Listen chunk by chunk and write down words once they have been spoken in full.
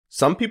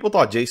Some people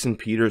thought Jason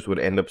Peters would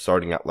end up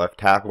starting at left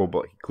tackle,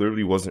 but he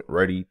clearly wasn't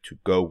ready to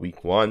go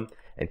week 1.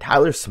 And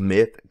Tyler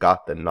Smith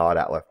got the nod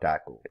at left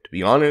tackle. To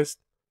be honest,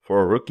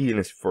 for a rookie in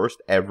his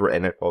first ever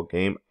NFL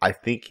game, I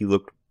think he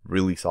looked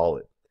really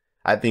solid.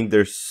 I think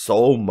there's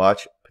so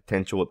much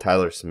potential with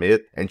Tyler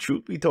Smith, and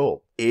truth be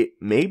told, it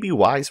may be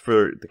wise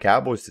for the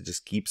Cowboys to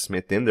just keep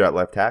Smith in there at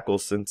left tackle,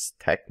 since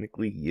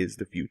technically he is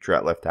the future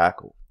at left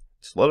tackle.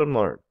 Just let him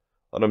learn,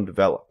 let him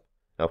develop.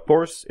 Now, of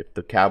course, if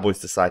the Cowboys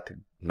decide to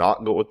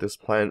not go with this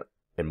plan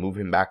and move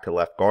him back to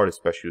left guard,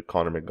 especially with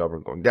Connor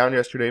McGovern going down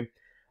yesterday,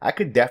 I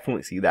could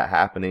definitely see that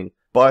happening.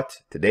 But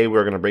today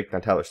we're going to break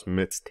down Tyler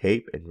Smith's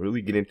tape and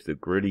really get into the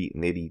gritty,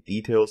 nitty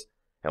details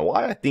and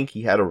why I think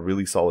he had a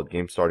really solid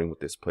game starting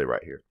with this play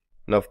right here.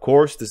 Now, of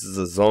course, this is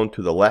a zone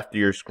to the left of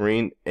your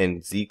screen,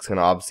 and Zeke's going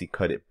to obviously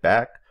cut it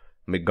back.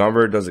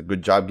 McGovern does a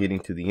good job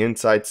getting to the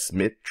inside.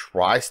 Smith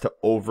tries to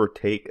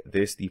overtake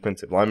this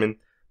defensive lineman.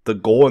 The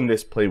goal in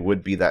this play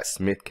would be that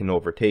Smith can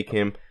overtake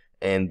him,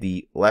 and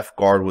the left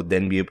guard would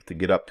then be able to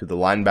get up to the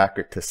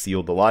linebacker to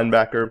seal the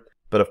linebacker.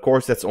 But of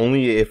course, that's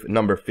only if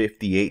number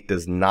 58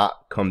 does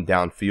not come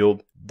downfield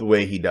the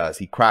way he does.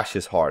 He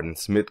crashes hard, and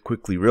Smith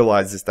quickly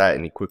realizes that,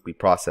 and he quickly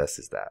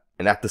processes that.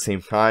 And at the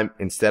same time,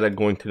 instead of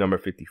going to number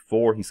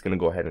 54, he's going to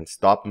go ahead and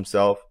stop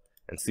himself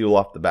and seal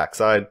off the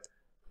backside.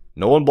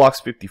 No one blocks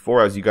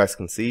 54, as you guys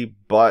can see,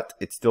 but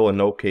it's still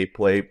an okay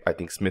play. I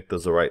think Smith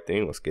does the right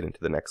thing. Let's get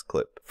into the next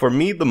clip. For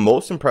me, the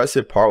most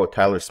impressive part with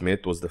Tyler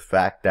Smith was the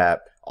fact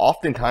that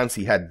oftentimes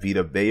he had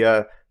Vita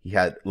Vea, he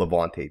had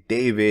Levante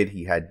David,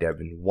 he had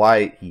Devin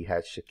White, he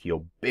had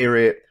Shaquille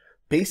Barrett.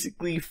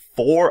 Basically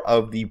 4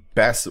 of the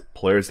best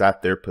players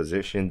at their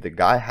position. The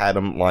guy had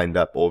them lined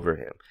up over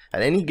him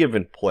at any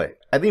given play.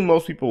 I think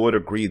most people would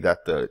agree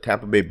that the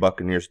Tampa Bay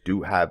Buccaneers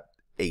do have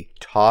a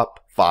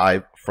top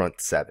 5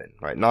 front 7,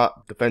 right?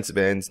 Not defensive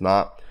ends,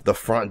 not the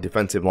front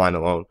defensive line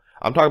alone.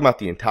 I'm talking about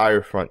the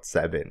entire front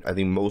 7. I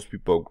think most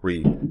people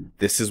agree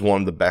this is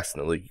one of the best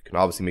in the league. You can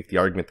obviously make the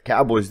argument the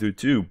Cowboys do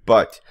too,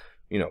 but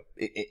you know,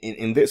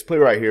 in this play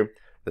right here,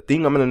 the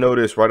thing I'm going to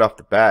notice right off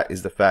the bat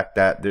is the fact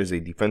that there's a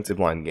defensive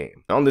line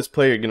game. Now on this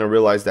play, you're going to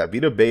realize that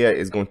Vita Vea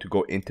is going to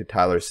go into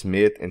Tyler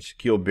Smith and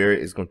Shaquille Barrett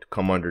is going to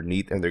come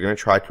underneath, and they're going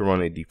to try to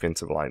run a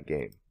defensive line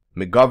game.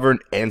 McGovern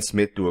and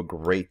Smith do a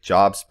great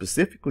job,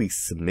 specifically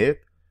Smith,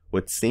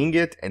 with seeing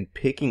it and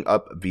picking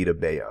up Vita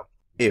Vea.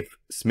 If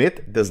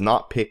Smith does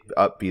not pick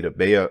up Vita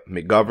Vea,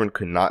 McGovern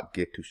could not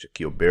get to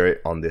Shaquille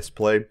Barrett on this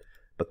play.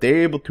 But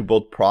they're able to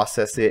both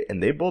process it,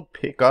 and they both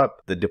pick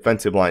up the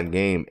defensive line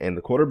game, and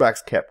the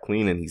quarterback's kept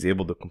clean, and he's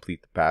able to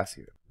complete the pass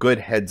here. Good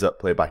heads-up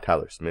play by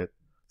Tyler Smith.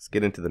 Let's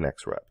get into the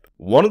next rep.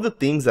 One of the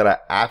things that I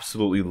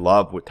absolutely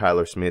love with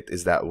Tyler Smith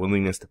is that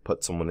willingness to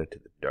put someone into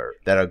the dirt,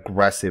 that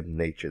aggressive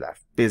nature, that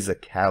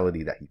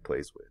physicality that he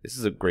plays with. This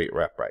is a great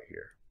rep right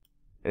here.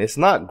 And it's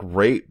not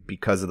great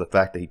because of the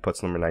fact that he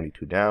puts number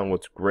 92 down.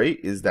 What's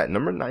great is that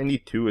number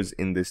 92 is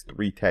in this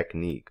 3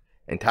 technique.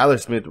 And Tyler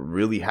Smith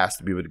really has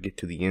to be able to get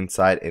to the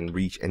inside and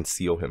reach and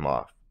seal him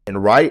off.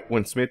 And right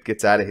when Smith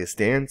gets out of his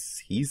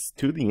stance, he's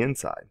to the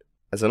inside.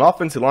 As an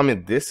offensive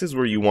lineman, this is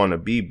where you want to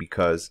be,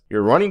 because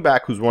your running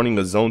back who's running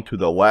a zone to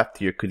the left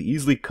here could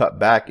easily cut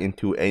back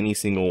into any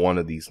single one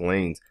of these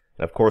lanes.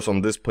 And of course,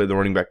 on this play, the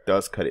running back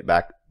does cut it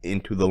back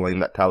into the lane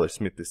that Tyler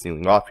Smith is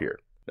sealing off here.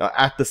 Now,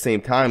 at the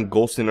same time,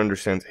 Golston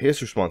understands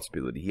his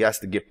responsibility. He has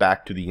to get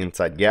back to the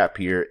inside gap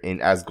here.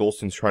 And as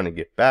Golston's trying to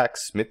get back,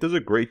 Smith does a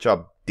great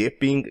job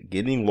dipping,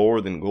 getting lower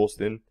than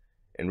Golston,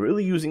 and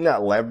really using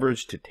that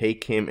leverage to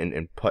take him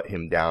and put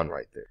him down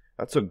right there.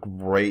 That's a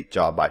great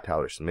job by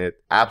Tyler Smith.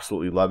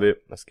 Absolutely love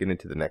it. Let's get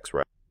into the next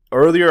rep.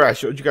 Earlier, I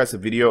showed you guys a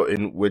video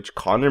in which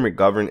Connor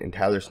McGovern and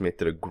Tyler Smith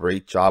did a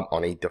great job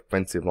on a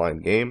defensive line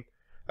game.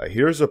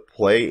 Here's a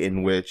play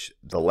in which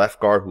the left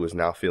guard, who is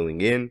now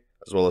filling in,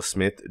 as well as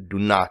Smith, do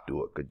not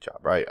do a good job,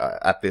 right?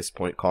 At this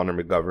point, Connor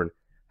McGovern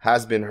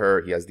has been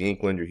hurt. He has the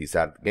ankle injury. He's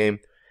out of the game.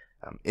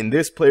 In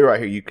this play right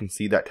here, you can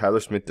see that Tyler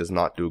Smith does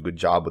not do a good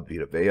job with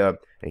Vita Vea,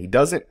 and he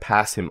doesn't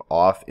pass him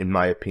off, in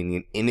my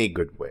opinion, in a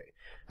good way.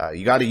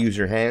 You got to use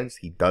your hands.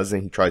 He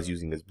doesn't. He tries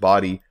using his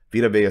body.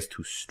 Vita Vea is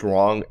too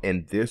strong,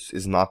 and this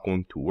is not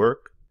going to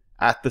work.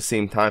 At the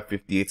same time,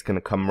 58 is going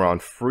to come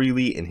around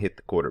freely and hit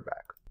the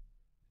quarterback.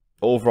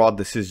 Overall,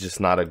 this is just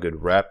not a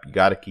good rep. You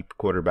got to keep the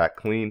quarterback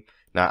clean.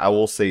 Now, I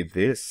will say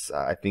this.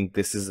 I think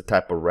this is the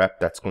type of rep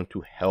that's going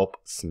to help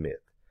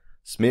Smith.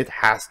 Smith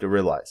has to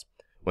realize,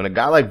 when a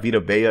guy like Vita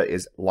Vea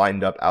is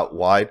lined up out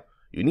wide,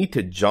 you need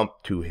to jump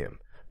to him.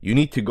 You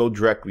need to go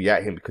directly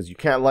at him, because you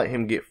can't let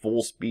him get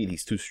full speed.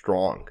 He's too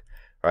strong,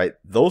 right?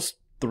 Those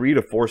 3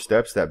 to 4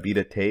 steps that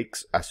Vita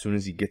takes as soon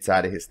as he gets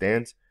out of his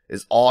stance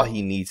is all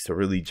he needs to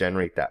really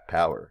generate that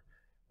power.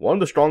 One of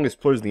the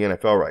strongest players in the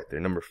NFL right there,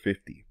 number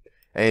 50.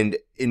 And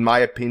in my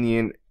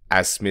opinion,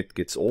 as Smith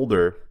gets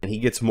older and he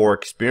gets more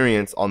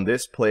experience on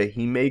this play,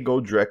 he may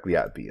go directly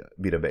at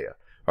Vita Vea,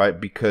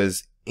 right?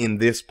 Because in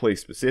this play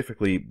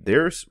specifically,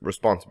 there's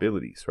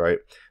responsibilities, right?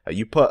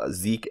 You put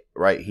Zeke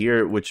right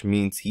here, which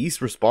means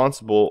he's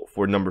responsible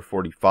for number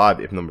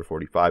 45 if number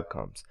 45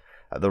 comes.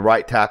 The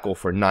right tackle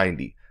for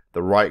 90,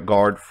 the right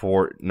guard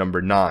for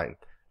number 9,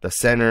 the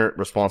center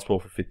responsible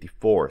for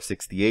 54,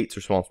 68's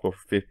responsible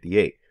for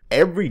 58.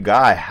 Every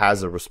guy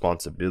has a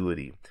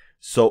responsibility.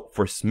 So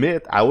for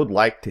Smith, I would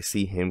like to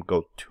see him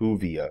go to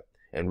Villa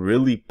and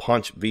really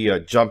punch Villa,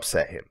 jump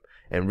set him,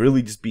 and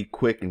really just be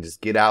quick and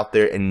just get out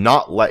there and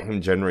not let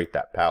him generate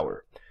that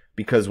power.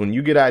 Because when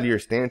you get out of your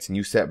stance and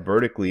you set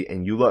vertically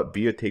and you let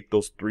Villa take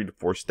those 3 to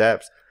 4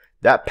 steps,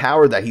 that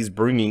power that he's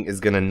bringing is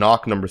going to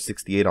knock number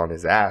 68 on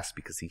his ass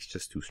because he's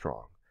just too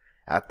strong.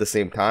 At the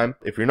same time,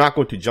 if you're not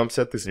going to jump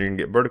set this and you're going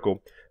to get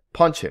vertical,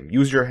 punch him.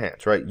 Use your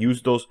hands, right?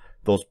 Use those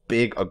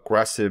big,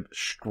 aggressive,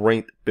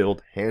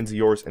 strength-built hands of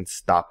yours and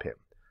stop him.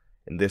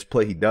 In this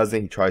play, he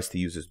doesn't. He tries to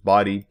use his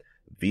body.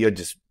 Villa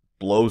just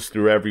blows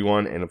through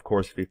everyone, and of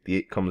course,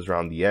 58 comes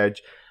around the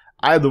edge.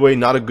 Either way,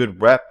 not a good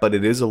rep, but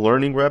it is a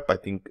learning rep. I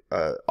think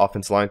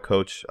offensive line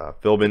coach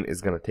Philbin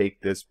is going to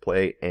take this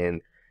play,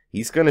 and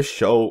he's going to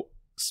show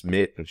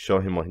Smith and show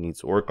him what he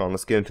needs to work on.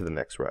 Let's get into the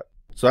next rep.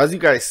 So as you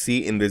guys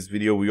see in this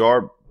video, we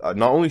are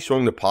not only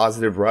showing the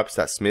positive reps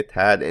that Smith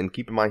had, and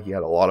keep in mind he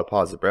had a lot of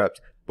positive reps,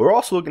 but we're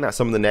also looking at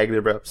some of the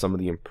negative reps, some of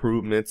the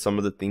improvements, some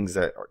of the things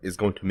that is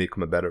going to make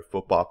him a better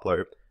football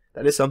player.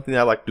 That is something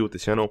that I like to do with the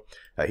channel.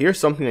 Here's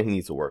something that he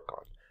needs to work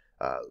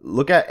on.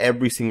 Look at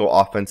every single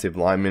offensive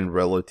lineman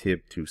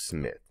relative to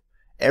Smith.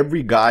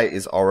 Every guy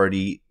is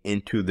already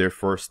into their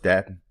first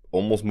step,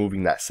 almost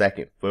moving that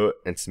second foot,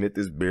 and Smith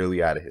is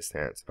barely out of his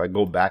stance. If I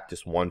go back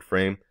just one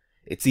frame,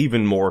 it's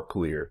even more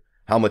clear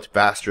how much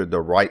faster the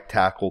right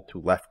tackle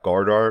to left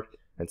guard are,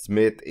 and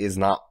Smith is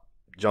not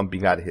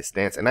jumping out of his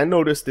stance. And I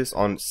noticed this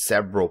on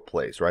several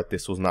plays, right?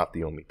 This was not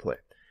the only play.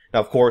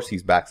 Now, of course,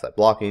 he's backside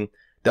blocking.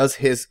 Does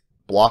his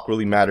block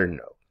really matter?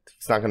 No.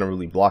 He's not going to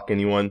really block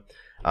anyone.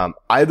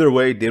 Either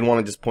way, did want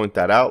to just point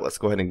that out. Let's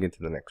go ahead and get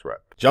to the next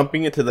rep.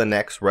 Jumping into the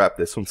next rep,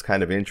 this one's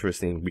kind of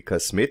interesting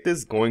because Smith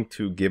is going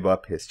to give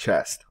up his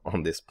chest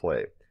on this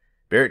play.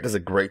 Barrett does a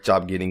great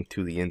job getting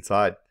to the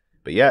inside,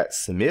 but yeah,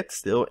 Smith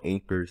still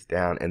anchors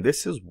down, and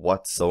this is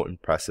what's so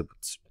impressive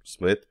with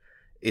Smith.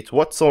 It's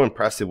what's so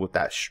impressive with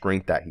that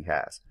strength that he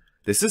has.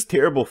 This is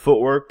terrible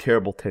footwork,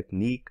 terrible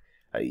technique.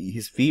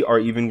 His feet are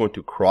even going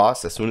to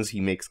cross as soon as he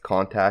makes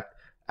contact.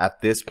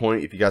 At this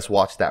point, if you guys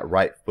watch that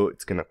right foot,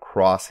 it's going to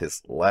cross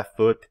his left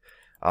foot.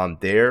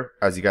 There,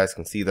 as you guys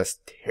can see, that's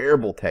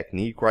terrible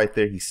technique right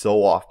there. He's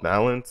so off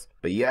balance.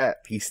 But yeah,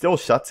 he still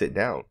shuts it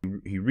down.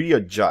 He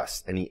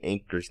readjusts and he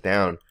anchors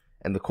down.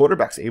 And the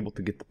quarterback's able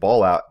to get the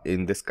ball out.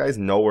 And this guy's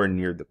nowhere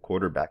near the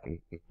quarterback. In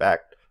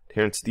fact,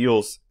 Terrence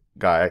Steele's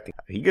guy, I think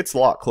he gets a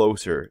lot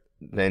closer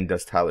than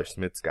does Tyler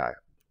Smith's guy.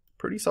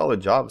 Pretty solid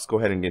job. Let's go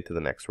ahead and get to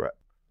the next rep.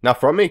 Now,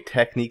 from a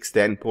technique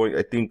standpoint,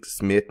 I think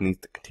Smith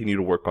needs to continue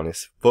to work on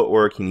his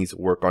footwork. He needs to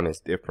work on his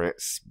different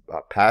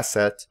pass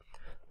sets.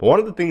 But one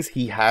of the things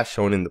he has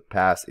shown in the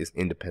past is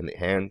independent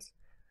hands.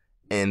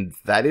 And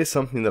that is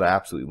something that I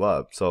absolutely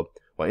love. So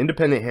what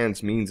independent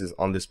hands means is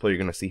on this play, you're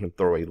going to see him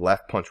throw a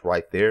left punch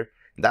right there.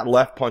 And that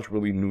left punch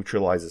really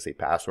neutralizes a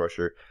pass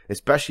rusher,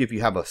 especially if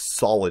you have a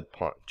solid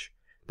punch.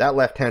 That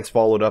left hand's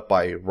followed up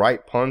by a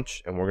right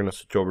punch. And we're going to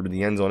switch over to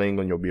the end zone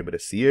angle and you'll be able to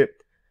see it.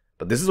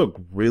 But this is a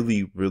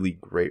really, really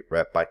great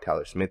rep by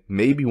Tyler Smith.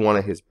 Maybe one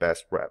of his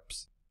best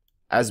reps.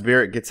 As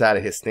Barrett gets out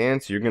of his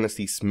stance, you're going to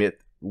see Smith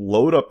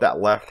load up that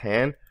left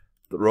hand,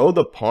 throw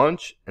the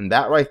punch, and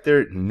that right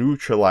there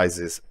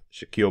neutralizes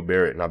Shaquille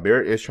Barrett. Now,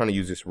 Barrett is trying to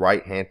use his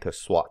right hand to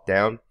swat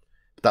down.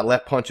 But that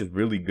left punch is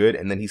really good.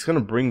 And then he's going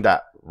to bring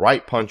that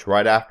right punch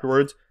right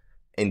afterwards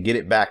and get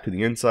it back to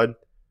the inside.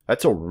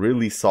 That's a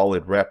really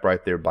solid rep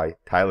right there by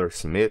Tyler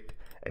Smith.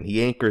 And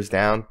he anchors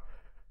down.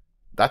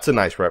 That's a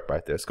nice rep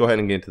right there. Let's go ahead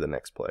and get into the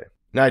next play.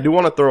 Now, I do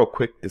want to throw a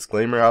quick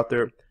disclaimer out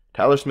there.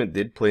 Tyler Smith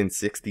did play in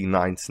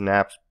 69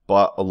 snaps,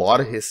 but a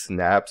lot of his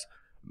snaps,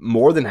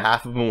 more than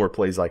half of them were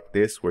plays like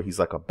this, where he's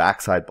like a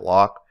backside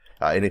block.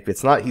 And if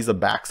it's not, he's a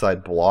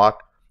backside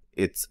block,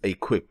 it's a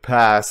quick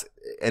pass.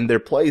 And they're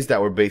plays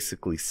that were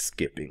basically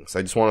skipping. So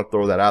I just want to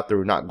throw that out there.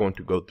 We're not going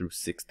to go through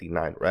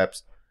 69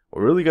 reps.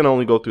 We're really going to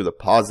only go through the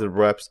positive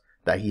reps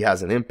that he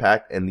has an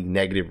impact and the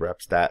negative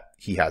reps that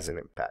he has an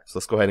impact. So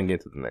let's go ahead and get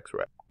into the next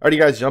rep. Alrighty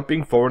guys,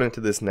 jumping forward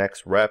into this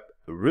next rep,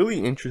 a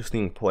really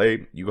interesting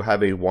play. You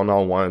have a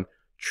one-on-one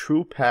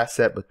true pass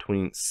set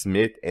between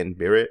Smith and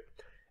Barrett.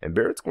 And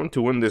Barrett's going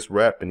to win this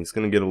rep and he's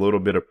going to get a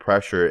little bit of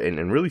pressure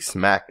and really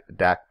smack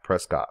Dak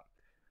Prescott.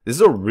 This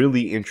is a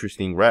really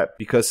interesting rep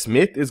because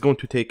Smith is going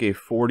to take a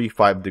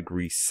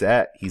 45-degree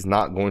set. He's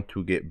not going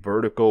to get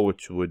vertical,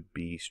 which would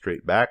be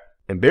straight back.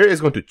 And Barrett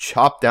is going to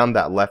chop down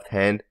that left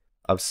hand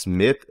of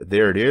Smith.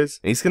 There it is.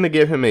 And he's going to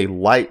give him a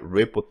light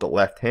rip with the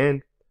left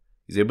hand.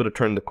 He's able to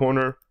turn the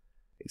corner.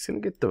 He's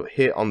going to get the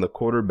hit on the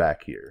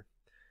quarterback here.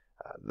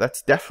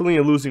 That's definitely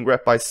a losing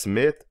rep by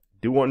Smith.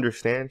 Do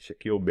understand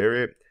Shaquille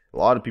Barrett. A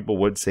lot of people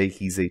would say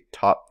he's a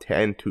top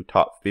 10 to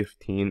top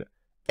 15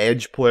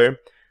 edge player.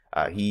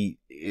 He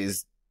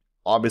is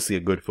obviously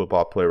a good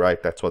football player,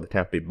 right? That's why the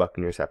Tampa Bay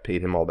Buccaneers have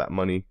paid him all that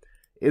money.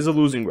 Is a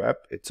losing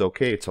rep. It's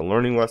okay. It's a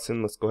learning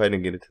lesson. Let's go ahead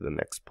and get into the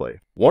next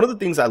play. One of the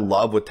things I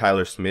love with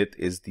Tyler Smith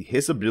is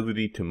his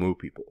ability to move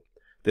people.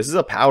 This is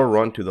a power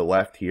run to the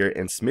left here,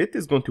 and Smith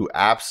is going to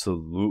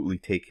absolutely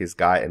take his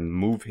guy and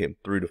move him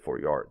 3 to 4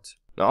 yards.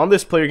 Now on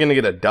this play, you're going to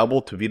get a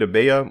double to Vita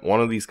Vea.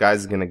 One of these guys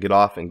is going to get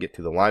off and get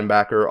to the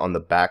linebacker. On the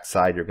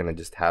backside, you're going to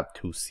just have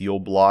 2 seal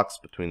blocks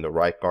between the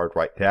right guard,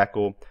 right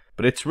tackle.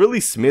 But it's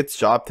really Smith's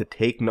job to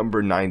take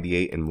number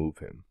 98 and move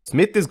him.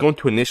 Smith is going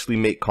to initially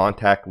make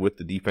contact with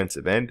the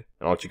defensive end.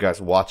 I want you guys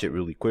to watch it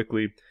really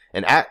quickly.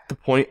 And at the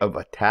point of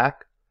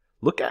attack,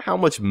 look at how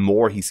much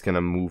more he's going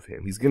to move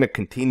him. He's going to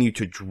continue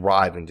to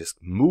drive and just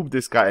move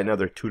this guy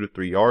another 2 to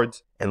 3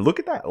 yards. And look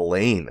at that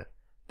lane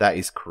that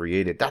is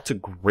created. That's a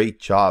great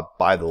job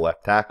by the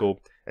left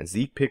tackle. And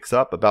Zeke picks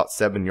up about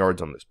 7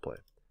 yards on this play.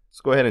 Let's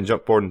go ahead and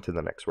jump forward into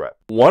the next rep.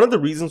 One of the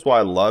reasons why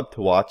I love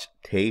to watch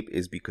tape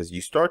is because you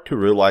start to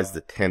realize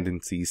the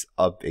tendencies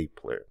of a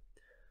player.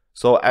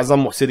 So as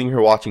I'm sitting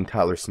here watching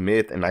Tyler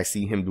Smith and I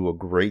see him do a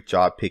great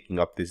job picking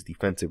up this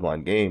defensive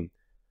line game,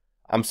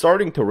 I'm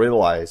starting to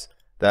realize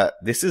that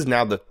this is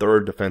now the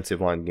 3rd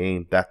defensive line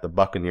game that the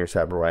Buccaneers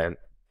have ran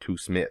to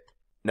Smith.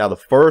 Now, the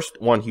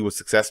first one he was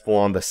successful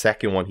on, the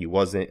second one he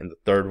wasn't, and the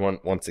third one,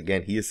 once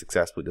again, he is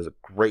successful. He does a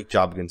great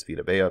job against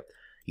Vita Vea.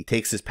 He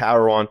takes his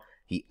power on,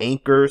 he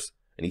anchors,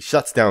 and he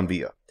shuts down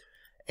Vea.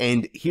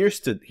 And here's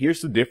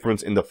the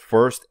difference in the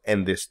first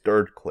and this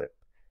third clip.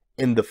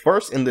 In the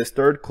first and this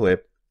third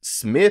clip,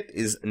 Smith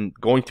is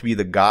going to be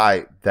the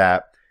guy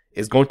that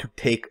is going to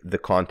take the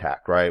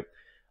contact, right?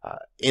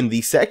 In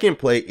the second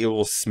play, it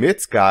was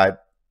Smith's guy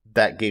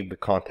that gave the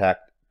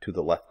contact to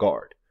the left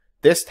guard.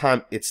 This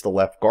time, it's the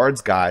left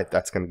guard's guy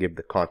that's going to give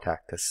the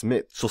contact to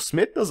Smith. So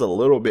Smith does a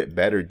little bit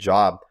better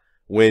job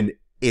when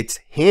it's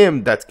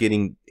him that's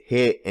getting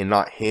hit and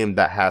not him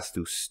that has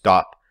to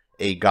stop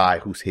a guy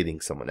who's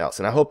hitting someone else.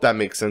 And I hope that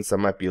makes sense. That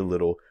might be a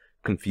little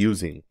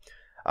confusing.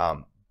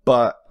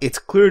 But it's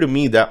clear to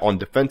me that on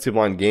defensive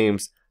line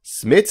games,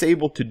 Smith's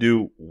able to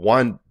do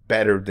one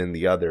better than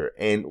the other.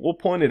 And we'll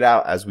point it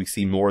out as we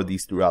see more of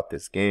these throughout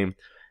this game.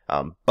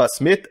 But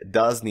Smith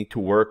does need to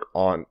work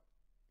on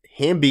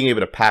him being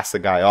able to pass the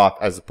guy off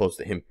as opposed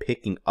to him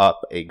picking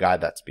up a guy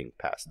that's being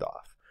passed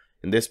off.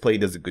 In this play, he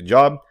does a good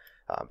job.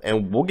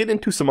 And we'll get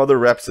into some other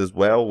reps as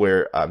well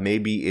where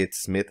maybe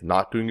it's Smith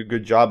not doing a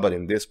good job, but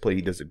in this play,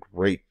 he does a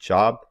great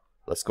job.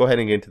 Let's go ahead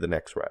and get into the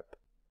next rep.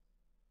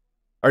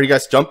 Alright,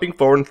 guys, jumping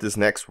forward into this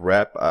next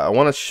rep, I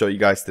want to show you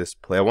guys this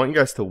play. I want you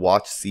guys to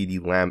watch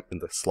CeeDee Lamb in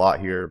the slot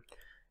here.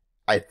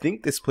 I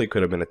think this play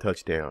could have been a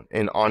touchdown.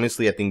 And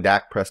honestly, I think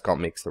Dak Prescott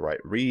makes the right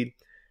read.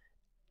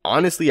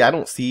 Honestly, I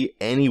don't see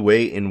any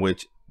way in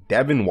which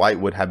Devin White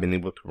would have been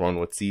able to run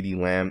with CeeDee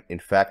Lamb. In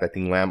fact, I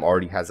think Lamb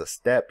already has a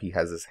step. He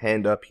has his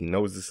hand up. He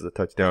knows this is a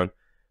touchdown.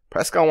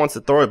 Prescott wants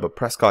to throw it, but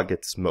Prescott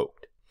gets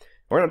smoked.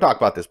 We're going to talk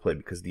about this play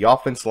because the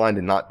offensive line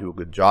did not do a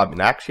good job.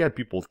 And I actually had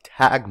people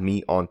tag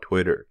me on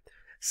Twitter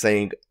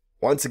saying,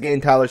 once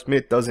again, Tyler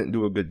Smith doesn't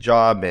do a good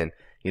job. And,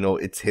 you know,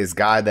 it's his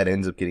guy that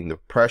ends up getting the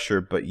pressure.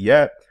 But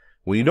yet,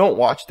 when you don't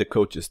watch the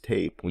coach's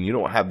tape, when you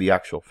don't have the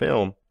actual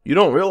film, you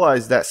don't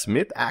realize that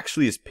Smith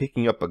actually is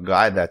picking up a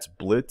guy that's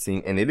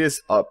blitzing, and it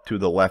is up to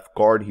the left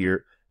guard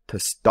here to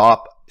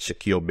stop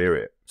Shaquille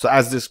Barrett. So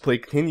as this play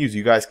continues,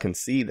 you guys can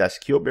see that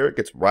Shaquille Barrett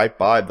gets right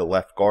by the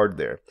left guard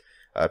there.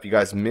 If you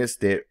guys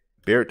missed it,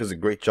 Barrett does a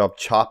great job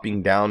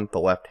chopping down the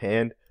left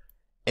hand,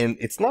 and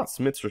it's not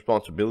Smith's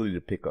responsibility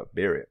to pick up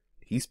Barrett.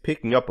 He's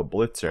picking up a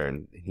blitzer,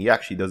 and he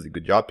actually does a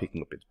good job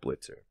picking up his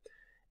blitzer.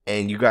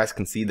 And you guys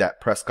can see that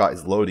Prescott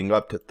is loading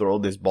up to throw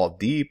this ball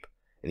deep.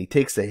 And he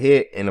takes a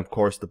hit, and of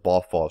course, the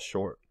ball falls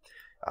short.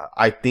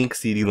 I think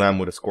CeeDee Lamb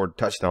would have scored a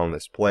touchdown on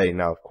this play.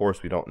 Now, of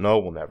course, we don't know.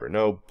 We'll never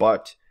know.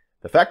 But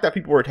the fact that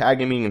people were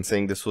tagging me and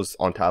saying this was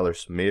on Tyler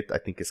Smith, I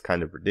think is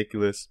kind of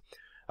ridiculous.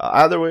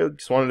 Either way, I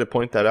just wanted to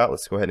point that out.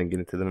 Let's go ahead and get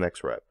into the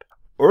next rep.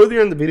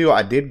 Earlier in the video,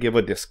 I did give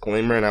a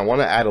disclaimer, and I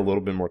want to add a little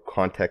bit more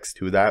context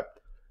to that.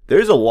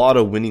 There's a lot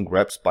of winning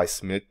reps by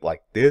Smith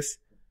like this,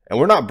 and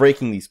we're not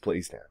breaking these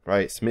plays down,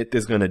 right? Smith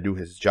is going to do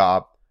his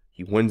job.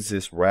 He wins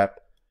this rep.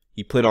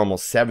 He played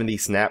almost 70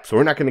 snaps, so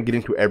we're not going to get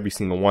into every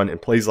single one.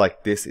 And plays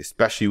like this,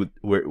 especially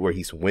where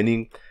he's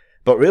winning.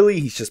 But really,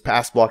 he's just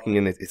pass blocking,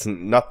 and it's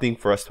nothing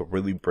for us to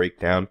really break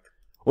down.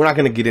 We're not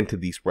going to get into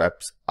these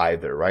reps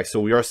either, right? So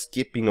we are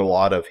skipping a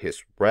lot of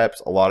his reps,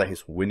 a lot of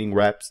his winning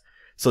reps.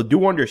 So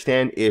do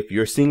understand if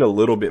you're seeing a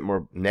little bit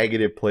more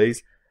negative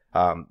plays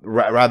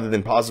rather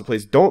than positive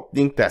plays. Don't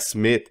think that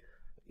Smith,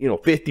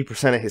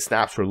 50% of his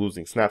snaps were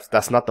losing snaps.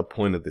 That's not the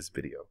point of this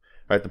video,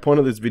 right? The point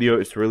of this video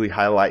is to really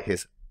highlight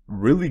his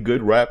really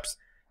good reps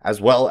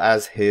as well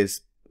as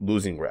his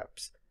losing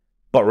reps.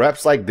 But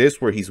reps like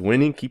this where he's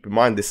winning, keep in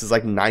mind this is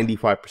like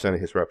 95% of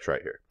his reps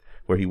right here,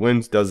 where he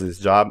wins, does his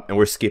job, and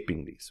we're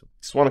skipping these. So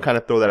just want to kind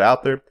of throw that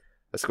out there.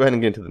 Let's go ahead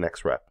and get into the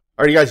next rep.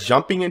 All right, you guys,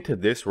 jumping into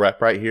this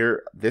rep right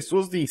here, this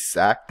was the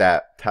sack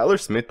that Tyler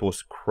Smith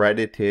was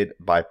credited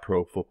by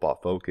Pro Football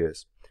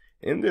Focus.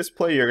 In this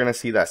play, you're going to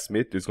see that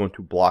Smith is going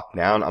to block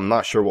down. I'm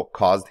not sure what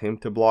caused him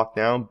to block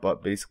down,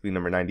 but basically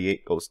number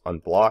 98 goes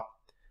unblocked.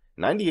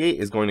 98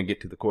 is going to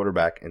get to the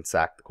quarterback and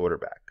sack the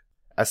quarterback.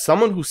 As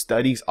someone who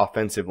studies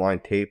offensive line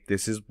tape,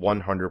 this is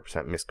 100%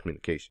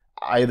 miscommunication.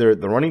 Either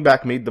the running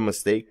back made the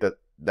mistake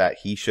that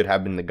he should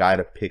have been the guy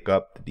to pick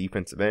up the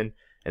defensive end,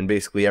 and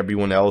basically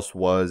everyone else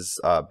was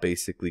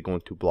basically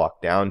going to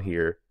block down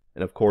here.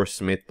 And of course,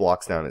 Smith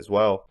blocks down as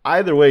well.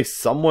 Either way,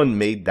 someone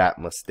made that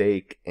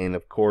mistake. And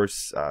of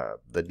course,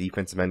 the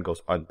defensive end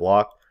goes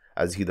unblocked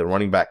as the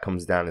running back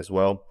comes down as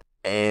well.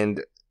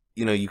 And,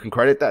 you can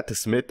credit that to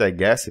Smith, I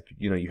guess. If,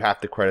 you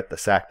have to credit the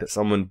sack to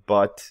someone.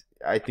 But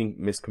I think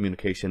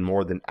miscommunication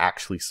more than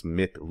actually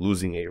Smith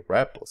losing a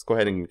rep. Let's go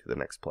ahead and get to the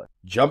next play.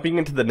 Jumping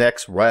into the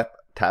next rep,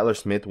 Tyler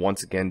Smith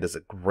once again does a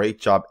great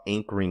job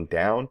anchoring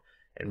down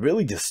and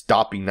really just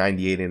stopping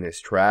 98 in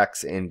his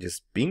tracks and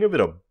just being able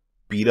to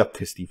beat up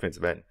this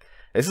defensive end.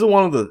 This is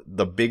one of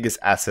the biggest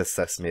assets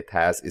that Smith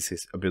has, is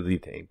his ability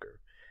to anchor.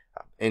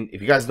 And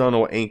if you guys don't know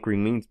what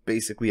anchoring means,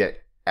 basically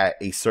at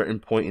a certain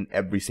point in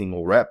every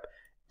single rep,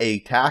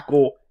 a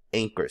tackle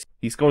anchors.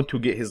 He's going to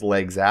get his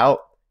legs out,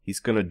 he's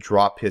going to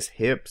drop his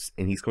hips,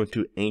 and he's going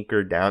to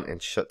anchor down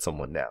and shut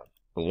someone down.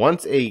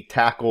 Once a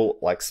tackle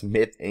like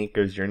Smith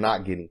anchors, you're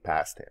not getting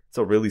past him. It's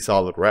a really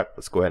solid rep.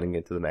 Let's go ahead and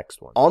get to the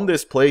next one. On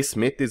this play,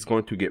 Smith is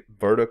going to get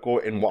vertical,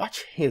 and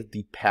watch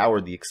the power,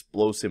 the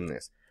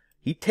explosiveness.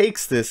 He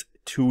takes this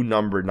to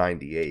number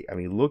 98. I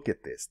mean, look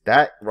at this.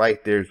 That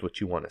right there is what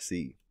you want to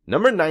see.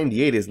 Number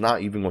 98 is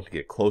not even going to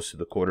get close to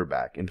the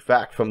quarterback. In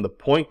fact, from the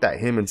point that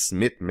him and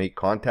Smith make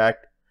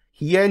contact,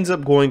 he ends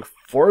up going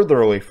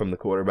further away from the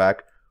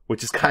quarterback,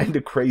 which is kind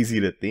of crazy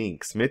to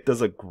think. Smith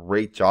does a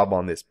great job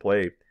on this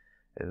play.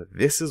 And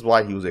this is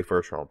why he was a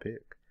first-round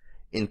pick.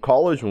 In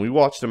college, when we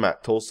watched him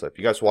at Tulsa, if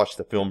you guys watched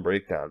the film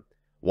breakdown,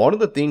 one of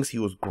the things he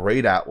was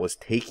great at was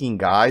taking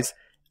guys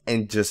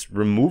and just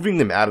removing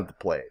them out of the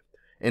play.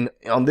 And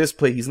on this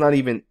play, he's not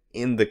even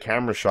in the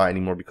camera shot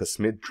anymore because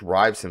Smith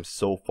drives him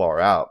so far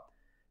out.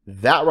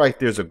 That right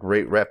there is a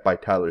great rep by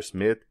Tyler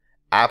Smith.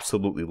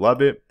 Absolutely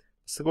love it.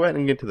 So go ahead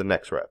and get to the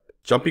next rep.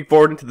 Jumping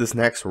forward into this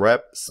next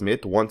rep,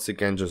 Smith once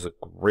again does a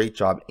great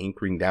job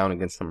anchoring down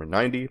against number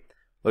 90.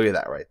 Look at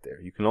that right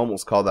there. You can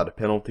almost call that a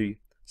penalty.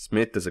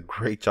 Smith does a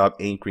great job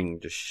anchoring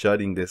and just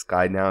shutting this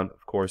guy down.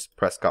 Of course,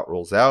 Prescott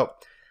rolls out.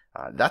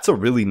 That's a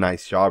really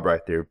nice job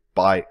right there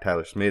by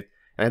Tyler Smith.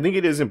 And I think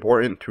it is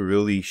important to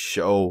really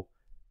show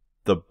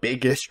the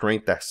biggest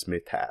strength that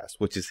Smith has,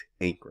 which is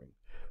anchoring.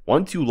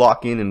 Once you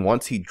lock in and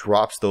once he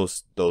drops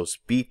those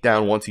feet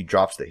down, once he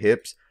drops the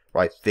hips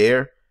right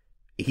there,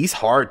 he's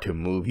hard to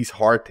move. He's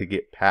hard to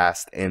get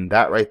past. And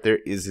that right there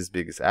is his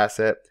biggest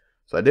asset.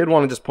 So I did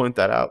want to just point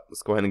that out.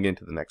 Let's go ahead and get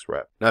into the next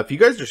rep. Now, if you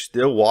guys are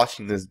still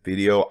watching this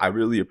video, I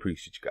really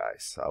appreciate you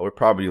guys. We're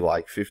probably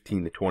like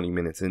 15 to 20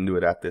 minutes into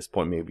it at this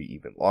point, maybe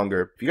even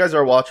longer. If you guys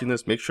are watching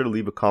this, make sure to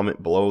leave a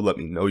comment below. Let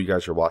me know you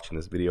guys are watching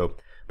this video.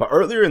 But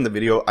earlier in the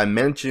video, I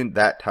mentioned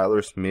that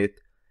Tyler Smith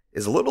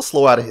is a little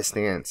slow out of his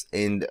stance.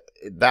 And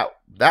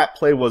that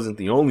play wasn't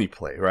the only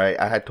play, right?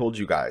 I had told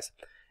you guys.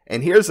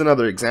 And here's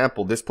another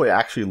example. This play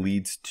actually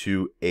leads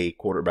to a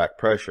quarterback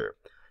pressure.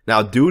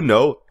 Now, do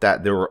note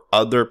that there were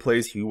other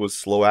plays he was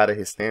slow out of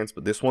his stance,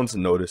 but this one's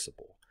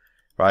noticeable,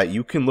 right?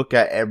 You can look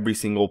at every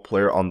single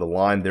player on the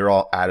line. They're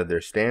all out of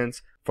their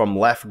stance. From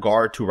left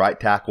guard to right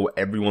tackle,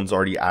 everyone's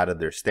already out of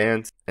their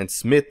stance, and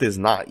Smith is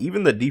not.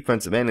 Even the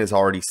defensive end is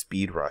already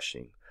speed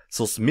rushing.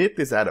 So Smith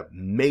is at a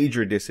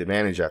major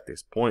disadvantage at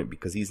this point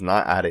because he's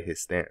not out of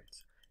his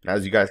stance. And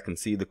as you guys can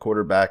see, the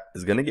quarterback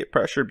is going to get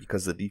pressure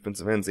because the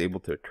defensive end is able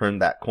to turn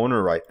that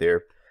corner right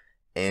there,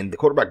 and the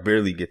quarterback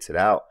barely gets it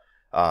out.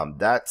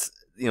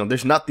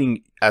 There's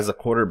nothing as a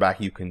quarterback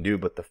you can do,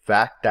 but the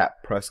fact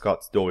that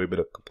Prescott's still able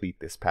to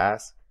complete this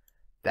pass,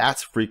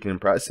 that's freaking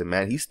impressive,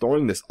 man. He's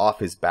throwing this off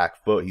his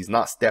back foot. He's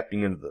not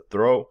stepping into the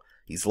throw.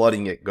 He's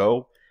letting it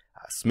go.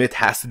 Smith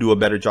has to do a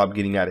better job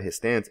getting out of his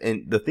stance.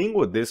 And the thing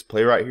with this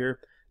play right here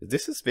is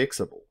this is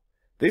fixable.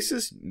 This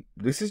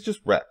is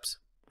just reps.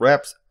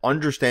 Reps,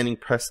 understanding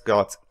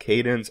Prescott's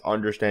cadence,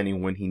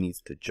 understanding when he needs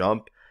to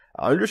jump,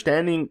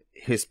 understanding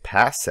his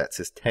pass sets,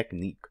 his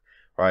technique,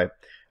 right?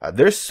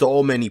 There's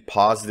so many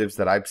positives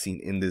that I've seen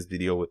in this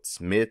video with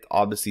Smith.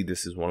 Obviously,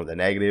 this is one of the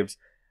negatives.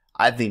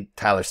 I think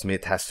Tyler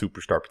Smith has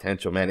superstar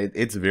potential, man.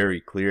 It's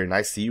very clear, and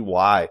I see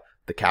why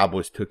the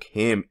Cowboys took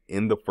him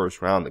in the first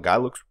round. The guy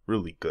looks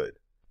really good.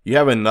 You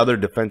have another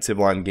defensive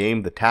line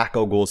game. The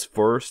tackle goes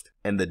first,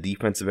 and the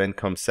defensive end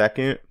comes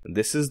second.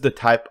 This is the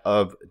type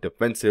of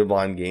defensive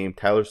line game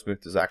Tyler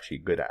Smith is actually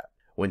good at.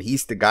 When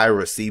he's the guy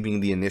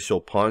receiving the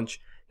initial punch,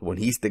 when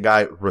he's the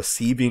guy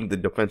receiving the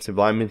defensive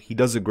lineman, he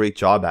does a great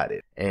job at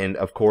it. And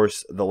of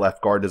course, the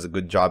left guard does a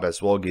good job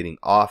as well, getting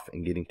off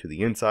and getting to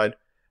the inside.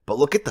 But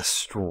look at the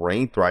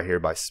strength right here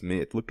by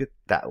Smith. Look at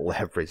that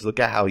leverage. Look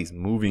at how he's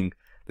moving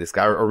this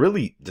guy, or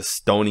really just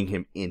stoning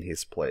him in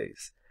his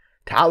plays.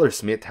 Tyler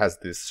Smith has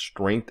this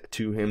strength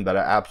to him that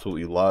I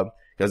absolutely love.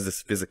 He has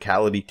this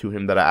physicality to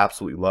him that I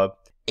absolutely love.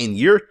 In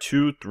year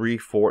 2, 3,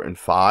 4, and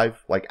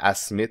 5, like as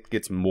Smith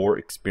gets more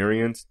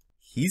experience,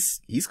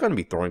 he's going to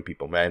be throwing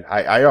people, man.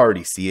 I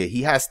already see it.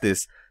 He has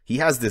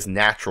this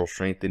natural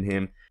strength in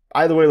him.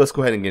 Either way, let's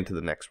go ahead and get into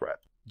the next rep.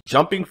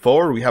 Jumping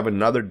forward, we have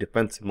another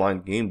defensive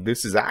line game.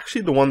 This is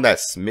actually the one that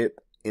Smith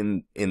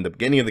in the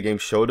beginning of the game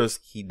showed us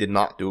he did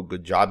not do a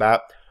good job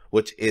at,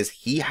 which is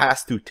he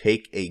has to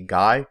take a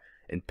guy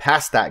and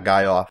pass that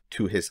guy off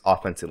to his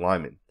offensive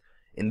lineman.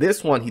 In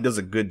this one, he does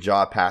a good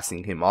job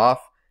passing him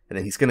off, and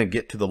then he's going to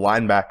get to the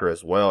linebacker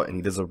as well, and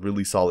he does a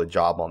really solid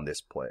job on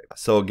this play.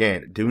 So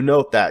again, do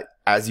note that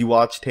as you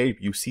watch tape,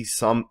 you see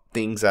some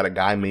things that a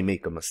guy may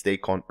make a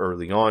mistake on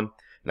early on,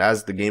 and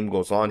as the game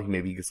goes on, he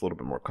maybe gets a little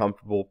bit more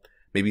comfortable.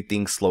 Maybe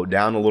things slow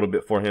down a little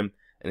bit for him.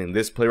 And in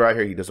this play right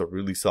here, he does a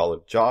really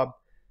solid job.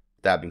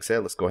 With that being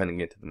said, let's go ahead and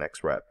get to the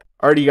next rep.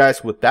 Alrighty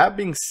guys, with that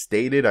being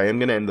stated, I am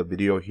going to end the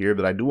video here,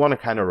 but I do want to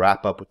kind of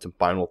wrap up with some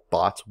final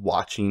thoughts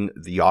watching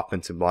the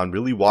offensive line,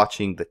 really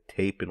watching the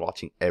tape and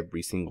watching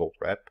every single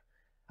rep.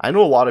 I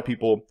know a lot of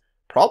people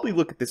probably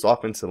look at this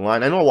offensive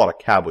line. I know a lot of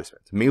Cowboys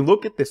fans may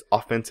look at this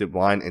offensive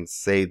line and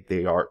say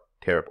they are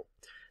terrible.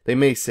 They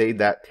may say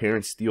that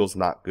Terrence Steele's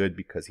not good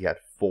because he had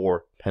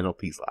 4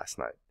 penalties last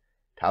night.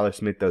 Tyler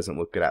Smith doesn't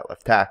look good at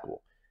left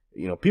tackle.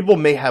 You know, people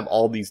may have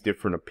all these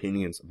different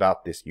opinions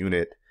about this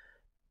unit.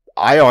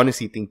 I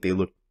honestly think they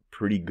look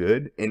pretty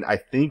good, and I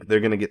think they're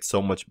going to get so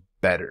much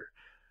better.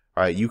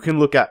 All right, you can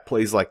look at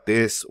plays like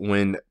this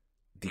when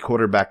the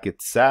quarterback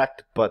gets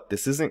sacked, but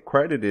this isn't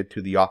credited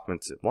to the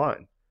offensive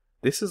line.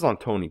 This is on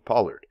Tony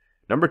Pollard.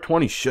 Number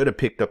 20 should have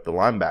picked up the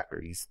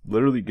linebacker. He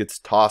literally gets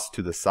tossed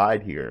to the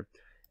side here,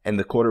 and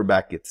the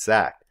quarterback gets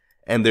sacked.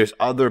 And there's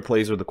other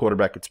plays where the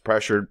quarterback gets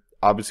pressured.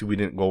 Obviously, we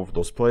didn't go over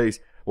those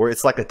plays where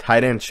it's like a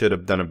tight end should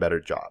have done a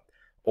better job,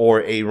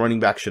 or a running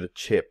back should have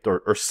chipped,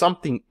 or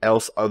something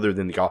else other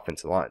than the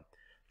offensive line.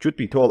 Truth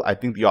be told, I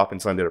think the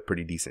offensive line did a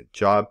pretty decent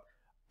job.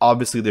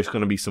 Obviously, there's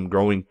going to be some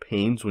growing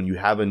pains when you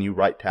have a new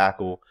right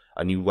tackle,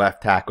 a new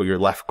left tackle, your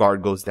left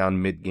guard goes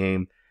down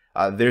mid-game.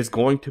 There's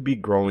going to be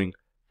growing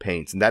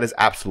pains, and that is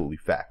absolutely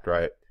fact,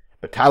 right?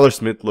 But Tyler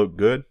Smith looked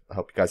good. I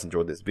hope you guys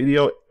enjoyed this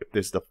video. If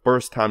this is the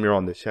first time you're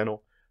on this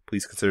channel,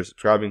 please consider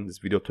subscribing. This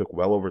video took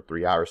well over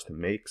 3 hours to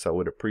make, so I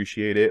would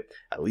appreciate it.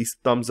 At least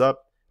a thumbs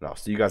up, and I'll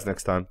see you guys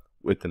next time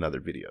with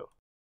another video.